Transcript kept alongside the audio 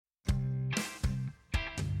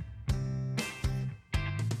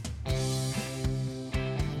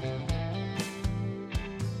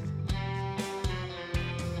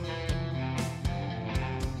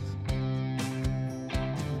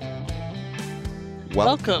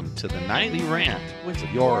Welcome to the Nightly Rant with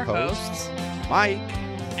your hosts, Mike.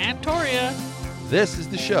 and Toria. This is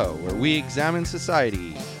the show where we examine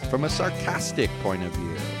society from a sarcastic point of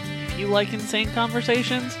view. If you like insane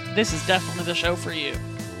conversations, this is definitely the show for you.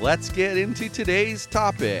 Let's get into today's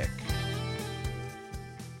topic.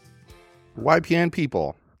 YPN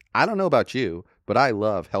people, I don't know about you, but I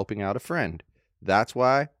love helping out a friend. That's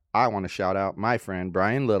why I want to shout out my friend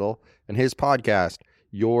Brian Little and his podcast,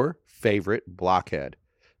 Your Favorite Blockhead.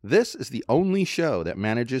 This is the only show that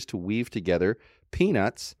manages to weave together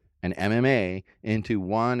peanuts and MMA into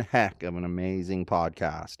one heck of an amazing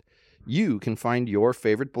podcast. You can find Your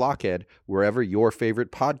Favorite Blockhead wherever your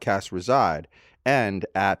favorite podcasts reside and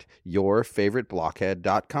at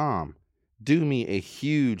yourfavoriteblockhead.com. Do me a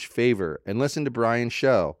huge favor and listen to Brian's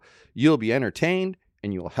show. You'll be entertained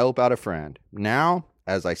and you'll help out a friend. Now,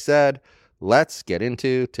 as I said, let's get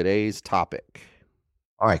into today's topic.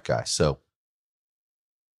 All right, guys. So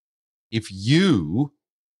if you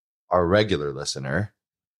are a regular listener,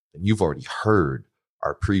 then you've already heard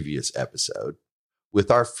our previous episode with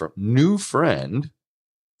our new friend,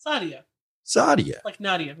 Sadia. Sadia. Like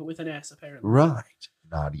Nadia, but with an S, apparently. Right.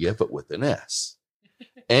 Nadia, but with an S.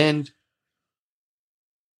 And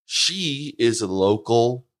she is a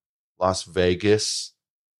local Las Vegas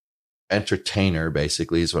entertainer,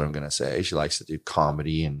 basically, is what I'm going to say. She likes to do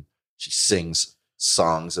comedy and she sings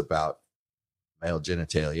songs about male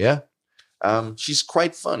genitalia. She's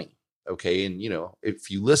quite funny. Okay. And, you know, if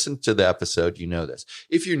you listen to the episode, you know this.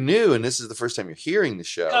 If you're new and this is the first time you're hearing the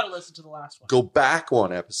show, Gotta listen to the last one. go back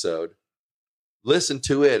one episode, listen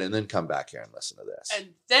to it, and then come back here and listen to this. And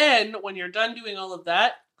then, when you're done doing all of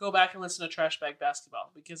that, go back and listen to Trash Bag Basketball,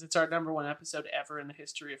 because it's our number one episode ever in the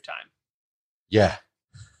history of time. Yeah,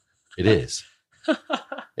 it is.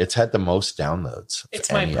 It's had the most downloads.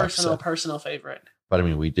 It's my personal favorite. But I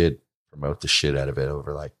mean, we did promote the shit out of it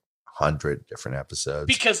over like 100 different episodes.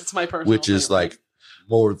 Because it's my personal which is favorite. like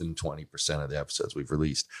more than 20% of the episodes we've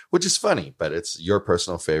released, which is funny, but it's your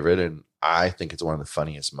personal favorite. And I think it's one of the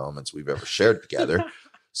funniest moments we've ever shared together.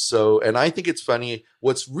 So, and I think it's funny.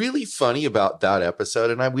 What's really funny about that episode,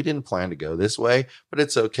 and we didn't plan to go this way, but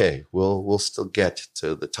it's okay. We'll still get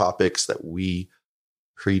to the topics that we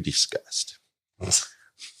pre-discussed.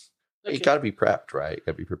 Okay. You got to be prepped, right? You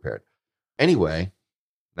got to be prepared. Anyway,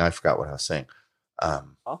 now I forgot what I was saying.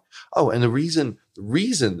 And the reason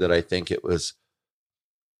that I think it was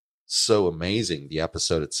so amazing, the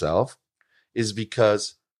episode itself, is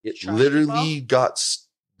because it Trash literally got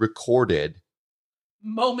recorded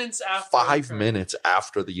moments after 5 it occurred. minutes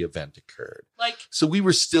after the event occurred. Like, So we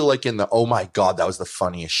were still like in the, oh my God, that was the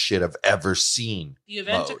funniest shit I've ever seen. the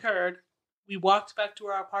event mode. occurred, we walked back to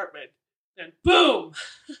our apartment, then boom!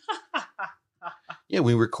 Yeah,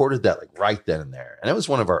 we recorded that like right then and there. And it was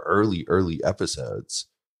one of our early episodes.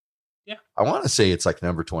 Yeah. I want to say it's like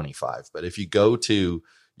number 25, but if you go to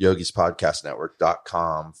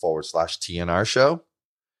yogispodcastnetwork.com/TNR show,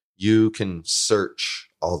 you can search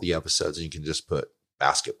all the episodes and you can just put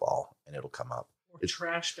basketball and it'll come up. Or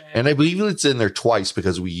Trash Bag. And I believe it's in there twice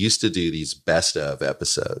because we used to do these best of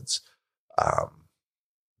episodes.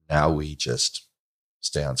 Now we just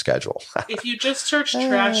stay on schedule. If you just search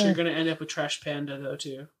trash, you're going to end up with Trash Panda, though,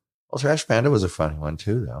 too. Well, Trash Panda was a funny one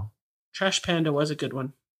too, though. Trash Panda was a good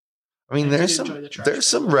one. I mean, I there's did enjoy the Trash there's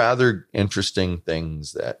some Panda. rather interesting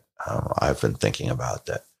things that I've been thinking about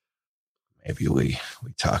that maybe we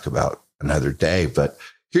talk about another day. But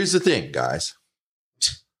here's the thing, guys.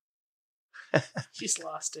 He's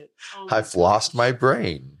lost it. Oh my I've lost gosh. my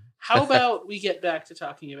brain. How about we get back to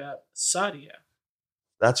talking about Sadia?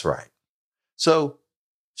 That's right. So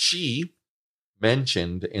she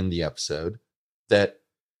mentioned in the episode that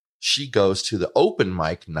she goes to the open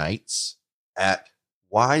mic nights at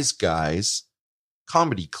Wise Guys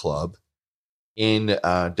Comedy Club in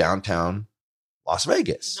downtown Las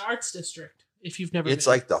Vegas. An arts district, if you've never It's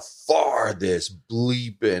been. like the farthest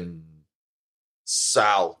bleeping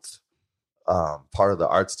south part of the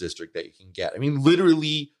arts district that you can get. I mean,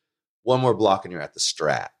 literally one more block and you're at the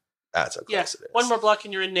Strat. That's how close Yes, it is. one more block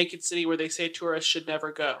and you're in Naked City, where they say tourists should never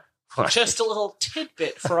go. Right. Just a little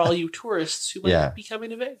tidbit for all you tourists who might Yeah. be coming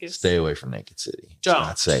to Vegas. Stay away from Naked City. It's Don't.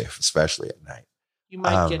 not safe, especially at night. You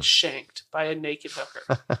might get Um, shanked by a naked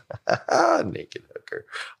hooker. Naked hooker.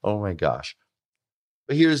 Oh my gosh.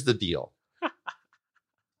 But here's the deal.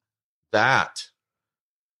 That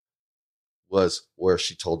was where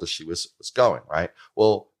she told us she was going, right?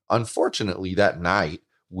 Well, unfortunately, that night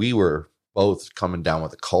we were both coming down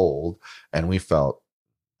with a cold and we felt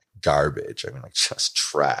garbage. I mean, like just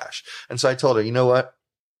trash. And so I told her, you know what?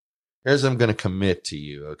 Here's what I'm going to commit to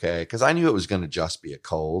you, okay? Because I knew it was going to just be a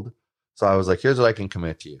cold. So I was like, here's what I can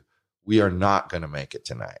commit to you. We are not going to make it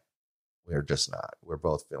tonight. We're just not. We're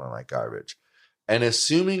both feeling like garbage. And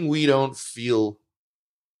assuming we don't feel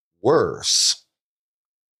worse,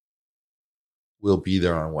 we'll be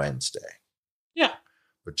there on Wednesday. Yeah.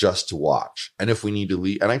 But just to watch. And if we need to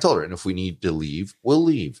leave, and I told her, and if we need to leave, we'll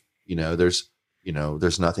leave.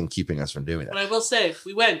 There's nothing keeping us from doing that. But I will say,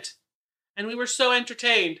 we went, and we were so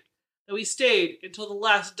entertained that we stayed until the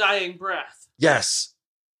last dying breath. Yes.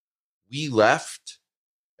 We left,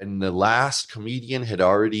 and the last comedian had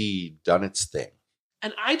already done its thing.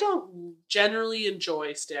 And I don't generally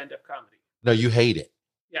enjoy stand-up comedy. No, you hate it.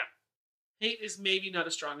 Yeah. Hate is maybe not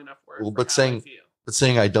a strong enough word Well, for but how saying- I feel. But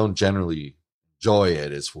saying I don't generally enjoy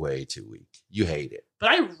it is way too weak. You hate it. But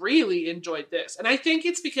I really enjoyed this. And I think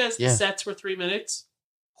it's because Yeah. the sets were 3 minutes.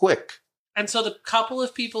 Quick. And so the couple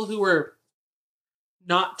of people who were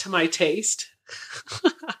not to my taste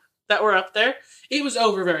that were up there, it was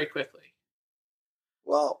over very quickly.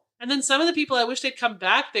 Well, And then some of the people, I wish they'd come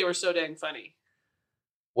back. They were so dang funny.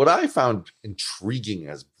 what I found intriguing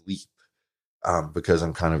as Bleep, because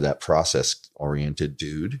I'm kind of that process-oriented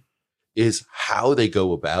dude, is how they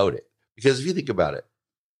go about it. Because if you think about it,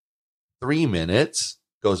 3 minutes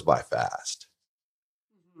goes by fast.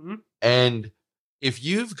 Mm-hmm. And if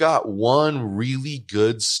you've got one really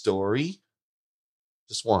good story,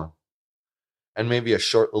 just one, and maybe a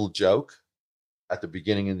short little joke at the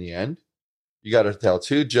beginning and the end, you got to tell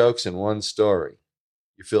 2 jokes in one story.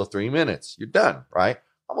 You fill 3 minutes, you're done, right?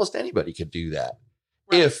 Almost anybody could do that.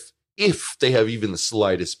 Right. If they have even the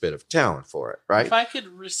slightest bit of talent for it, right? If I could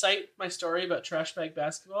recite my story about trash bag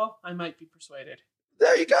basketball, I might be persuaded.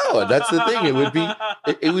 There you go. And that's the thing.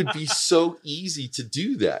 It would be so easy to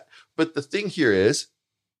do that. But the thing here is,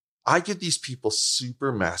 I give these people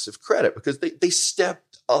super massive credit because they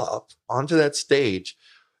stepped up onto that stage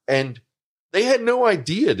and they had no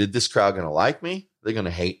idea, did this crowd going to like me? They're going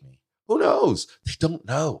to hate me. Who knows? They don't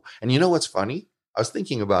know. And you know what's funny? I was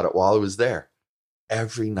thinking about it while I was there.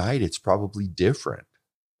 Every night it's probably different.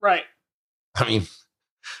 Right. I mean,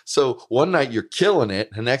 so one night you're killing it,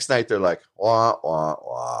 the next night they're like, wah, wah,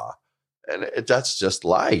 wah. And that's just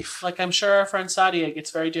life. Like, I'm sure our friend Sadia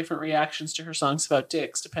gets very different reactions to her songs about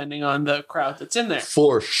dicks depending on the crowd that's in there.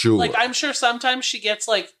 For sure. Like, I'm sure sometimes she gets,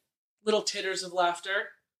 like, little titters of laughter.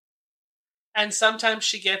 And sometimes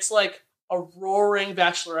she gets, like, a roaring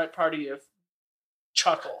bachelorette party of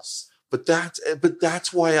chuckles. But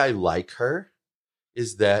that's why I like her,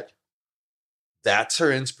 is that that's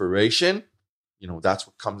her inspiration. That's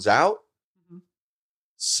what comes out. Mm-hmm.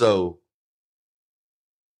 So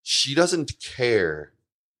she doesn't care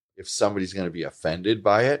if somebody's going to be offended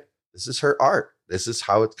by it. This is her art. This is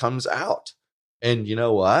how it comes out. And you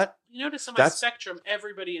know what? You notice on my spectrum,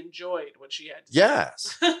 everybody enjoyed what she had to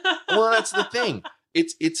Yes. say. Well, that's the thing.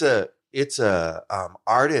 It's a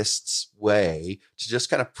artist's way to just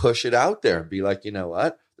kind of push it out there and be like, you know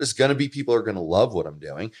what? There's going to be people who are going to love what I'm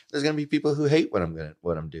doing. There's going to be people who hate what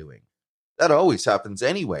I'm doing. That always happens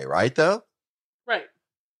anyway, right? Though, Right.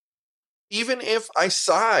 even if I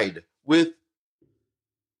side with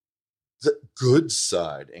the good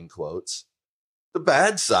side, in quotes, the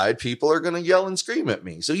bad side, people are going to yell and scream at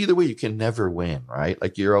me. So either way, you can never win, right?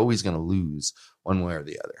 Like you're always going to lose one way or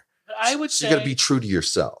the other. But I would So say you got to be true to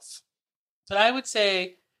yourself. But I would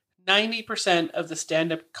say 90% of the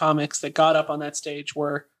stand-up comics that got up on that stage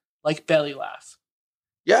were like belly laugh.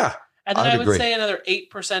 Yeah. And then I'd I would agree. say another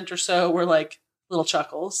 8% or so were like little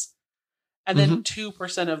chuckles. And then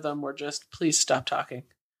 2% of them were just, please stop talking.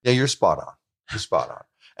 Yeah, you're spot on. You're spot on.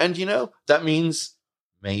 And that means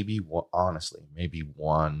maybe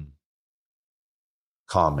one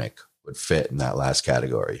comic would fit in that last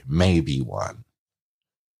category. Maybe one.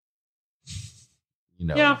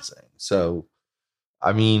 What I'm saying? So,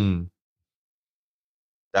 I mean,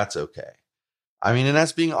 that's okay. I mean, and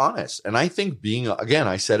that's being honest. And I think again,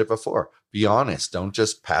 I said it before, be honest. Don't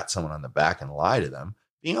just pat someone on the back and lie to them.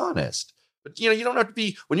 Be honest. But, you don't have to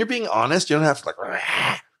be, when you're being honest, you don't have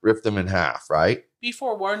to rip them in half, right? Be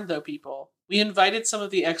forewarned, though, people. We invited some of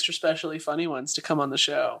the extra specially funny ones to come on the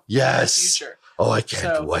show. Yes. In the future. Oh, I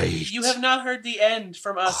can't wait. You have not heard the end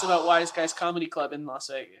from us about Wise Guys Comedy Club in Las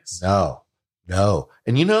Vegas. No.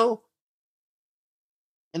 And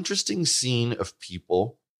interesting scene of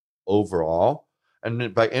people overall.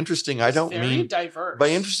 And by interesting, I don't very mean diverse. By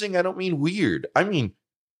interesting, I don't mean weird. I mean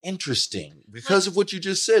interesting because of what you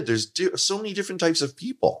just said. There's so many different types of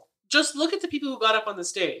people. Just look at the people who got up on the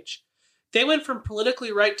stage. They went from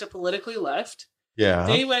politically right to politically left. Yeah.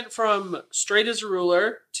 They went from straight as a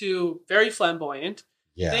ruler to very flamboyant.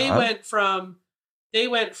 Yeah. They went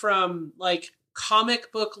from like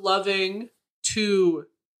comic book loving to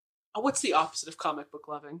What's the opposite of comic book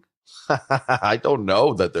loving? I don't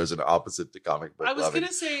know that there's an opposite to comic book I was loving.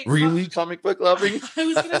 gonna say Really, comic book loving? I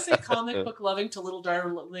was gonna say comic book loving to little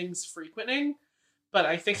darlings frequenting, but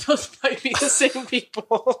I think those might be the same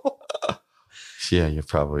people. Yeah, you're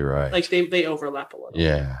probably right. Like they overlap a little.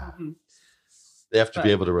 Yeah. Mhm. They have to be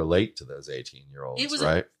But- able to relate to those 18-year-olds, It was-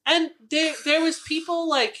 right? And there was people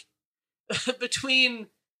like between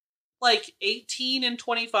like 18 and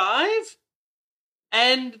 25,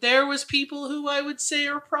 and there was people who I would say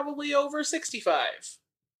are probably over 65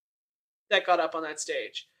 that got up on that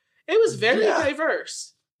stage. It was very Yeah.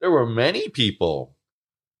 diverse. There were many people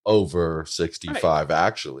over 65,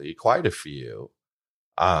 actually, quite a few.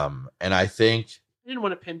 And I think, I didn't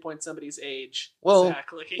want to pinpoint somebody's age. Well,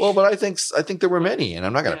 exactly. but I think there were many, and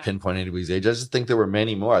I'm not going to Yeah. pinpoint anybody's age. I just think there were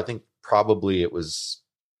many more. I think probably it was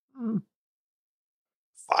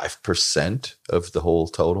 5% of the whole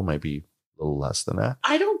total, maybe a little less than that.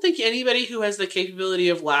 I don't think anybody who has the capability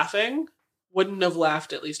of laughing wouldn't have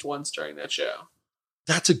laughed at least once during that show.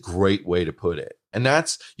 That's a great way to put it. And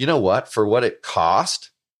that's, you know what, for what it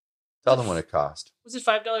cost, tell them what it cost. Was it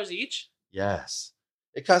 $5 each? Yes.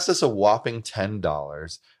 It cost us a whopping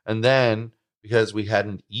 $10. And then because we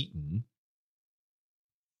hadn't eaten,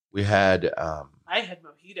 we had I had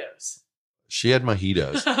mojitos. she had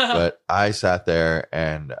mojitos, but I sat there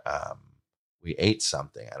and we ate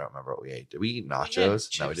something. I don't remember what we ate. Did we eat nachos?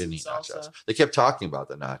 No, we chips didn't and eat salsa. nachos. They kept talking about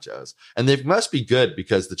the nachos. And they must be good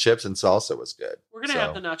because the chips and salsa was good. We're gonna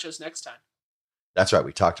have the nachos next time. That's right.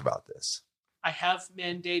 We talked about this. I have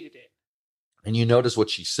mandated it, And you notice what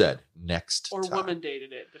she said next or time. woman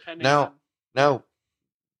dated it, depending Now- on. Now,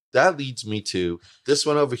 that leads me to this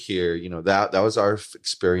one over here. You know, that was our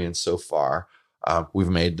experience so far. We've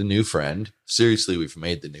made the new friend. Seriously, we've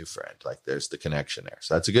made the new friend. Like, there's the connection there.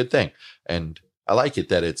 So that's a good thing. And I like it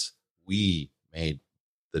that it's we made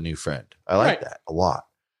the new friend. I like Right. that a lot.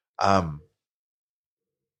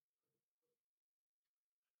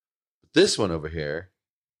 But this one over here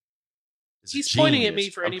is a He's pointing at me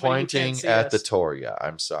genius. for I'm anybody who pointing can't see at the us. Toria.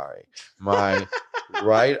 I'm sorry. My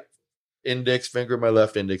right index finger, my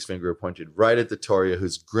left index finger are pointed right at the Toria,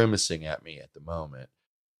 who's grimacing at me at the moment.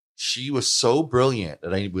 She was so brilliant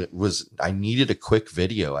that I needed a quick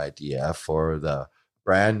video idea for the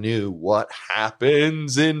brand new What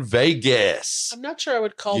Happens in Vegas. I'm not sure I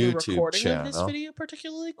would call the YouTube recording of this channel. video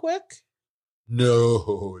particularly quick.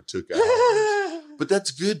 No, it took hours. But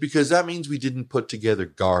that's good because that means we didn't put together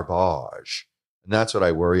garbage. And that's what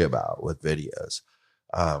I worry about with videos.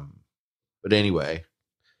 But anyway,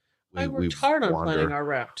 I worked hard on planning our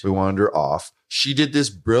route. we wander off. She did this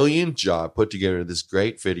brilliant job, put together this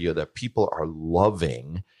great video that people are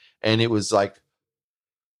loving. And it was like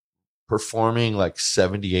performing like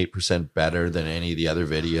 78% better than any of the other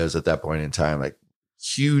videos at that point in time, like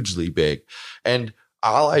hugely big. And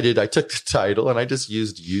all I did, I took the title and I just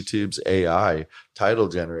used YouTube's AI title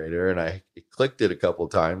generator and I clicked it a couple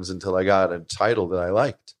times until I got a title that I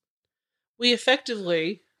liked. We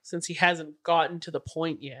effectively, since he hasn't gotten to the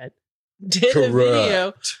point yet, did a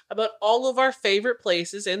video about all of our favorite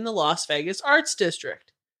places in the Las Vegas Arts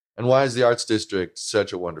District. And why is the Arts District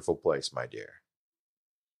such a wonderful place, my dear?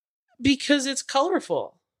 Because it's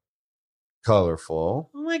colorful.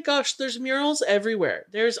 Colorful. Oh my gosh, there's murals everywhere.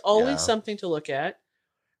 There's always Yeah. something to look at.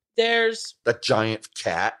 There's That giant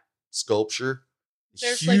cat sculpture.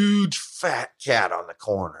 There's, like- Huge fat cat on the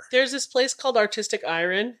corner. this place called Artistic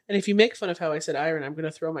Iron, and if you make fun of how I said iron, I'm going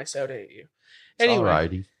to throw my soda at you. Anyway,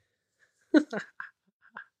 Alrighty.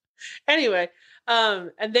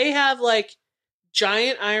 and they have like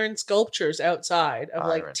giant iron sculptures outside of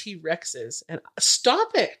like Iron. T-Rexes. And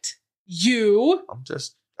stop it, you I'm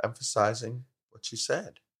just emphasizing what you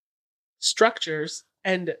said. structures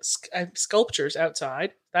and sculptures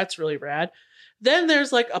outside. That's really rad. Then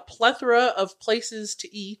there's like a plethora of places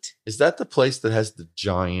to eat Is that the place that has the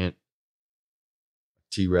giant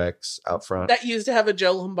T-Rex out front? that used to have a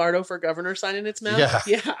Joe Lombardo for governor sign in its mouth. Yeah.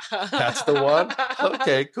 Yeah. That's the one?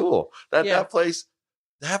 Okay, cool. Yeah. That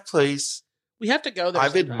place, We have to go there.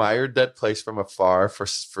 I've sometime. admired that place from afar for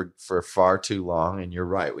far too long. And you're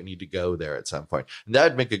right. We need to go there at some point. And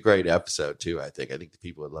that'd make a great episode too, I think. I think the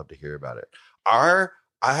people would love to hear about it. I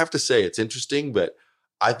have to say it's interesting, but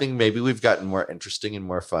I think maybe we've gotten more interesting and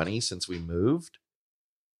more funny since we moved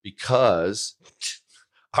because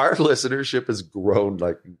our listenership has grown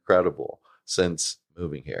like incredible since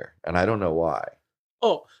moving here. And I don't know why.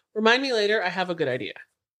 Oh, remind me later. I have a good idea.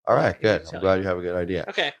 All right, Okay, good. tell I'm glad you have a good idea.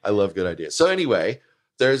 Okay. I love good ideas. So anyway,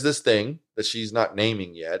 there's this thing that she's not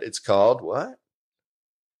naming yet. It's called what?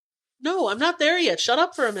 No, I'm not there yet. Shut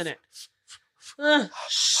up for a minute.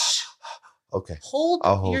 Shh. Okay. Hold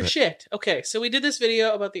I'll hold your it. shit. Okay, so we did this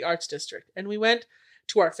video about the Arts District, and we went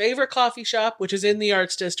to our favorite coffee shop, which is in the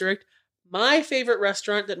Arts District. My favorite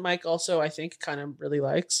restaurant that Mike also, I think, kind of really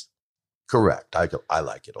likes. Correct. I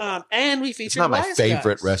like it a lot. And we featured It's not my Wise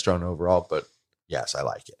favorite Guys. restaurant overall, but yes, I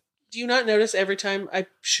like it. Do you not notice every time I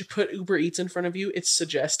should put Uber Eats in front of you, it's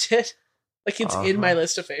suggested? Like it's in my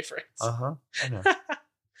list of favorites. I know.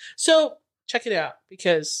 So check it out,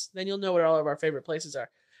 because then you'll know what all of our favorite places are.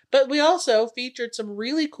 But we also featured some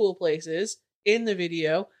really cool places in the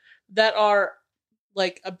video that are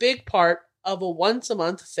like a big part of a once a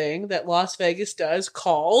month thing that Las Vegas does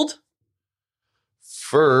called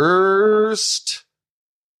First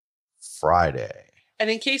Friday. And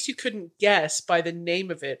in case you couldn't guess by the name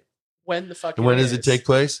of it, when the fuck And when does it take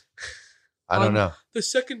place? I don't On know. the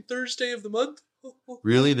second Thursday of the month.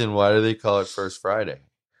 Really? Then why do they call it First Friday?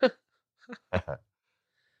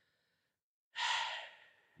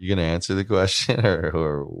 You gonna answer the question, or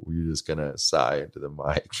are you just gonna sigh into the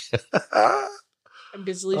mic? I'm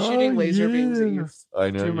busily shooting laser beams at you I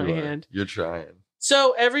know through my you are. hand. You're trying.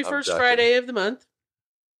 So every I'm first ducking. Friday of the month,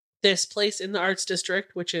 this place in the Arts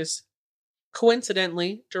District, which is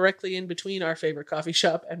coincidentally directly in between our favorite coffee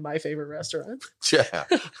shop and my favorite restaurant. Yeah,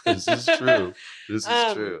 this is true. This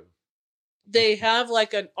is true. They have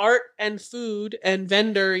like an art and food and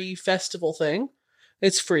vendor-y festival thing.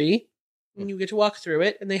 It's free. And you get to walk through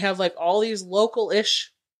it. And they have like all these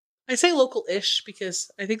local-ish. I say local-ish because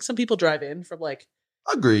I think some people drive in from like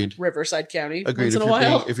Agreed. Riverside County Agreed. once in a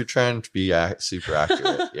while. If you're trying to be super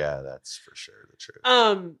accurate, yeah, that's for sure the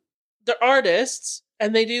truth. They're artists,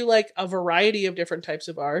 and they do like a variety of different types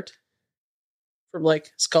of art, from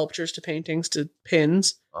like sculptures to paintings to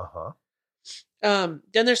pins. Then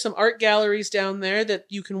there's some art galleries down there that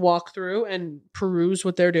you can walk through and peruse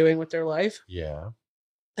what they're doing with their life. Yeah.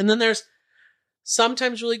 And then there's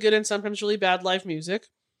sometimes really good and sometimes really bad live music.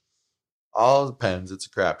 All depends. It's a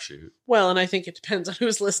crapshoot. Well, and I think it depends on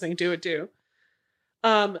who's listening to it too.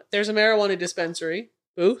 There's a marijuana dispensary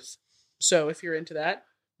booth, so if you're into that.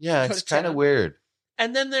 Yeah, Go it's to kind of town. weird.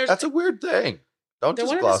 And then there's That's a weird thing. Don't they're just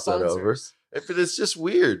one of the gloss that over. sponsors. If it's just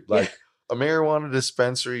weird, like a marijuana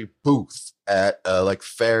dispensary booth at a like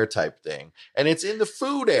fair type thing, and it's in the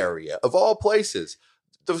food area of all places.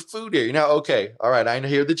 The food area. Now, okay, all right, I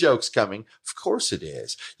hear the joke's coming. Of course it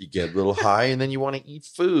is. You get a little high and then you want to eat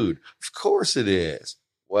food. Of course it is.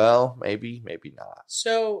 Well, maybe not.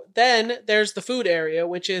 So then there's the food area,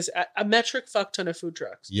 which is a metric fuck ton of food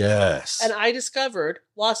trucks. Yes. And I discovered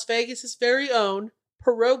Las Vegas's very own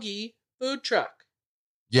pierogi food truck.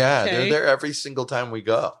 Yeah, Okay. they're there every single time we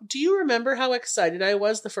go. Do you remember how excited I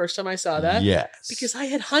was the first time I saw that? Yes. Because I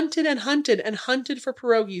had hunted and hunted and hunted for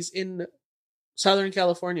pierogies in Southern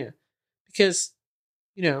California. Because,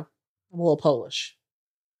 you know, I'm a little Polish.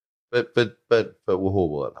 But we'll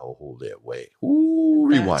hold it. Wait. Ooh,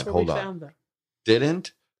 That's rewind. where Hold we on. found them.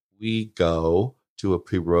 Didn't we go to a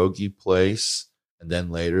pierogi place, and then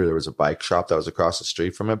later there was a bike shop that was across the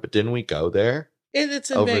street from it? But didn't we go there? It's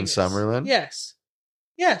in Over in Vegas. Summerlin? Yes.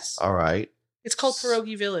 Yes. All right. It's called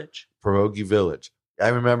Pierogi Village. Pierogi Village. I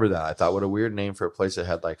remember that. I thought, what a weird name for a place that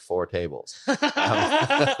had like 4 tables. They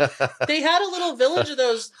had a little village of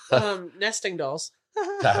those nesting dolls.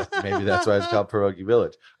 Maybe that's why it's called Pierogi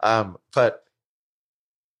Village. But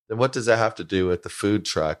then what does that have to do with the food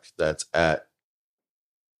truck that's at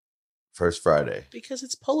First Friday? Because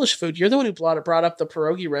it's Polish food. You're the one who brought up the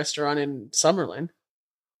pierogi restaurant in Summerlin.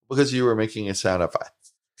 Because you were making it sound, if I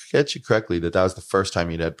get you correctly, that was the first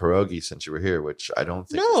time you'd had pierogi since you were here, which I don't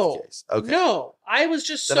think is the case. Okay. No, I was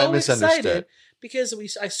just Then I so misunderstood. excited because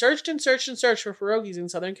I searched and searched and searched for pierogies in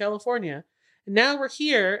Southern California. And now we're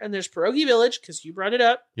here, and there's Pierogi Village, because you brought it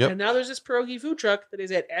up. Yep. And now there's this pierogi food truck that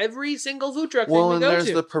is at every single food truck Well, thing and we go there's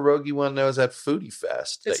to. the pierogi one that was at Foodie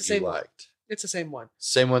Fest It's the that you same one. liked. It's the same one.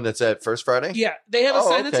 Same one that's at First Friday? Yeah, they have a Oh,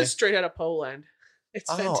 sign that okay. says straight out of Poland. It's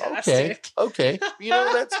Oh, fantastic. okay. You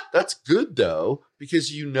know, that's good though,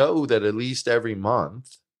 because you know that at least every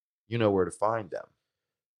month you know where to find them.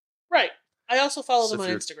 Right. I also follow So them if on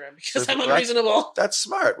you're- Instagram because so I'm that's- unreasonable. That's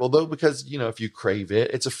smart. Well, though, because, you know, if you crave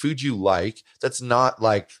it, it's a food you like. That's not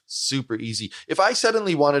like super easy. If I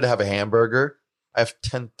suddenly wanted to have a hamburger, I have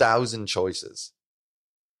 10,000 choices.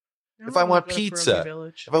 If I want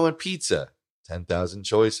pizza, if I want pizza, 10,000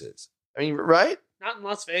 choices. I mean, right? Not in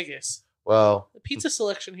Las Vegas. Well, The pizza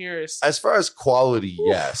selection here is as far as quality, Oof.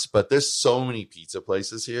 yes, but there's so many pizza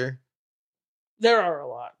places here. there are a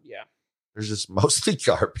lot. Yeah. There's just mostly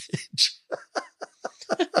garbage.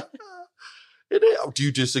 Do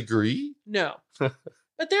you disagree? No.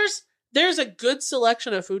 But there's a good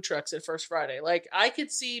selection of food trucks at First Friday. Like I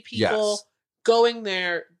could see people Yes. going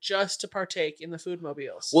there just to partake in the food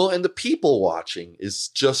mobiles. Well, and the people watching is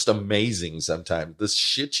just amazing sometimes. The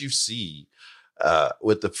shit you see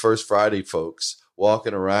with the First Friday folks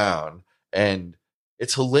walking around, and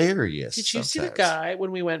it's hilarious. Did you see the sometimes. guy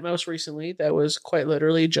when we went most recently that was quite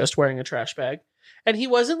literally just wearing a trash bag? And he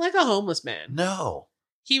wasn't like a homeless man. No.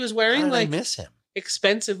 He was How wearing did I like miss him?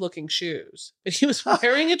 expensive looking shoes. But he was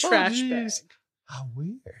wearing a trash bag. geez. How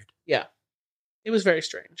weird. Yeah. It was very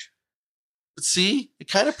strange. But see, it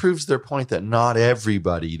kind of proves their point that not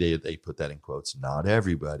everybody, they put that in quotes, not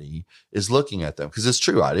everybody is looking at them. Because it's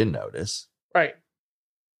true, I didn't notice. Right.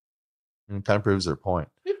 And it kind of proves their point.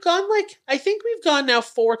 We've gone I think we've gone now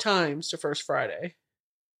 4 times to First Friday.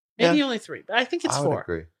 Maybe only 3, but I think it's I would 4.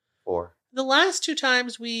 agree. 4. The last 2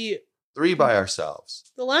 times 3 by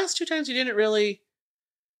ourselves. we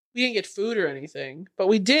didn't get food or anything, but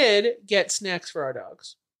we did get snacks for our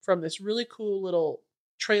dogs from this really cool little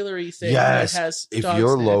trailery thing Yes. that has If dog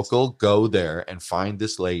you're snacks. local, go there and find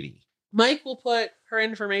this lady. Mike will put her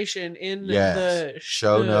information in Yes. the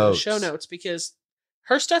Show the notes. show notes because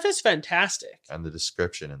her stuff is fantastic. And the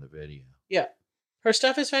description in the video. Yeah. Her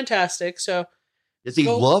stuff is fantastic. So Yes, they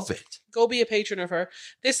Go- love it. go be a patron of her.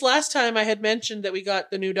 This last time I had mentioned that we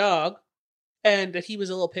got the new dog and that he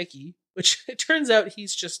was a little picky, which it turns out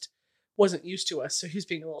he's just wasn't used to us. So he's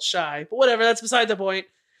being a little shy, but whatever. That's beside the point.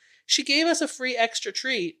 She gave us a free extra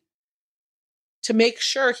treat to make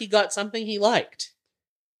sure he got something he liked.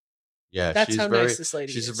 Yeah, That's she's how very, nice this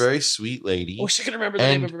lady she's is. a very sweet lady. I wish I could remember the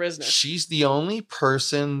name of her business. She's the only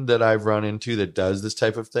person that I've run into that does this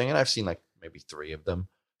type of thing. And I've seen like maybe 3 of them.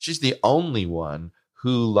 She's the only one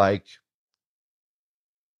who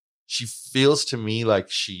she feels to me like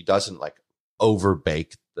she doesn't like over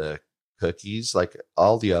bake the cookies. Like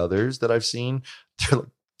all the others that I've seen, they're like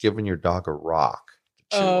giving your dog a rock.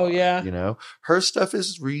 to chew Oh, on, yeah. You know, her stuff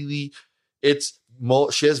is really,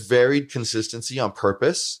 she has varied consistency on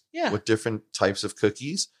purpose. Yeah. With different types of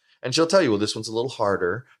cookies. And she'll tell you, well, this one's a little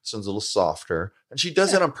harder, this one's a little softer. And she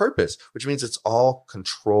does that on purpose, which means it's all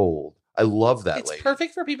controlled. I love that It's lady.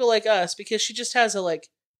 perfect for people like us because she just has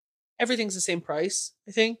everything's the same price,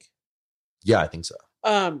 I think. Yeah, I think so.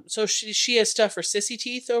 So she has stuff for Sissy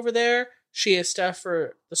Teeth over there. She has stuff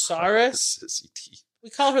for the Saurus. Sissy teeth. We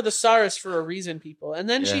call her the Saurus for a reason, people. And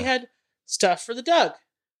then she Yeah. had stuff for the Doug.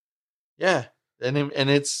 Yeah. And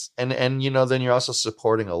it's and you know, then you're also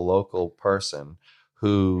supporting a local person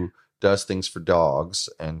who does things for dogs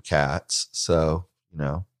and cats. So, you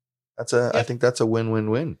know, I Yep. think that's a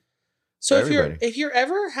win-win-win. So For if you're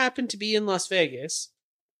ever happen to be in Las Vegas,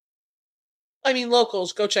 I mean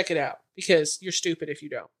locals, go check it out because you're stupid if you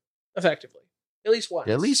don't. Effectively. At least once.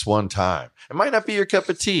 At least one time. It might not be your cup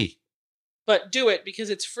of tea. But do it because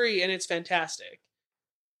it's free and it's fantastic.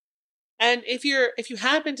 And if you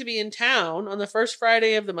happen to be in town on the first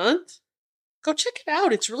Friday of the month, go check it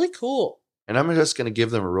out. It's really cool. And I'm just going to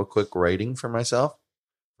give them a real quick rating for myself.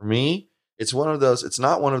 For me, it's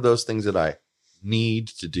not one of those things that I need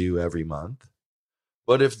to do every month.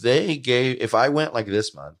 But if I went like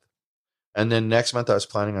this month and then next month I was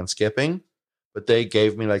planning on skipping, but they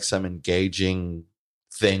gave me like some engaging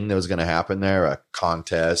thing that was going to happen there, a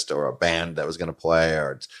contest or a band that was going to play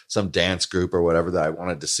or some dance group or whatever that I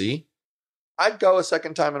wanted to see, I'd go a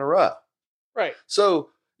second time in a row. Right. So,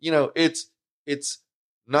 you know, it's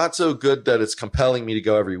not so good that it's compelling me to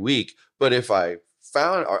go every week, but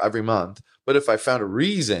or every month, but if I found a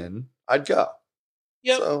reason, I'd go.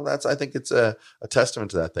 Yep. So I think it's a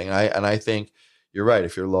testament to that thing. And I think you're right.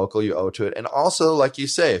 If you're local, you owe it to it. And also, like you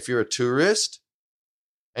say, if you're a tourist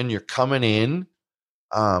and you're coming in,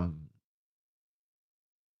 and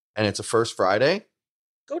it's a First Friday,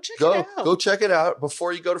 Go check it out. go check it out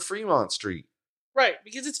before you go to Fremont Street. Right,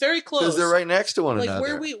 because it's very close. Because they're right next to one like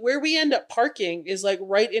another. where we end up parking is like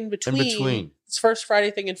right in between. This first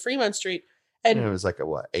Friday thing in Fremont Street. And it was like a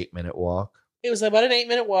 8-minute walk. it was about an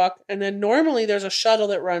 8-minute walk. And then normally there's a shuttle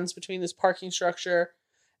that runs between this parking structure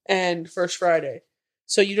and First Friday.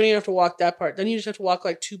 So you don't even have to walk that part. Then you just have to walk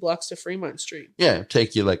like 2 blocks to Fremont Street. Yeah, it'd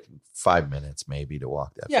take you like 5 minutes maybe to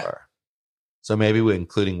walk that Yeah. far. So maybe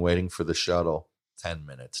including waiting for the shuttle, 10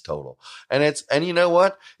 minutes total. And you know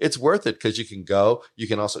what? It's worth it because you can go. You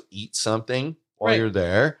can also eat something while Right. you're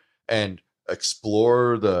there and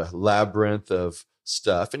explore the labyrinth of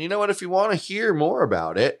stuff. And you know what? If you want to hear more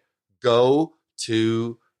about it, go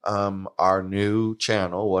to our new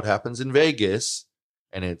channel, What Happens in Vegas.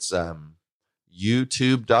 And it's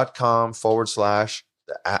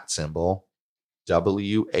youtube.com/the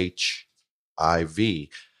 @WHIV.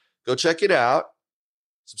 Go check it out.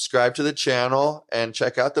 Subscribe to the channel and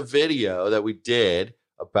check out the video that we did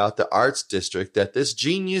about the arts district that this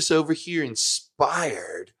genius over here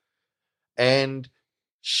inspired. And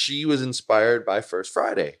she was inspired by First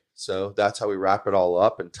Friday. So that's how we wrap it all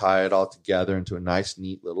up and tie it all together into a nice,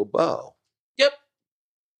 neat little bow. Yep.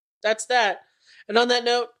 That's that. And on that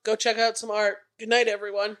note, go check out some art. Good night,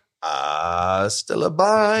 everyone. Hasta la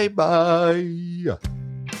bye-bye.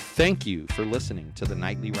 Thank you for listening to the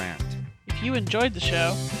Nightly Rant. If you enjoyed the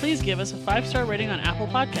show, please give us a 5-star rating on Apple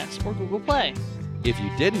Podcasts or Google Play. If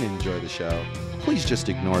you didn't enjoy the show, please just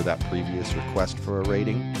ignore that previous request for a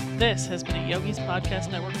rating. This has been a Yogi's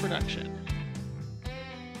Podcast Network production.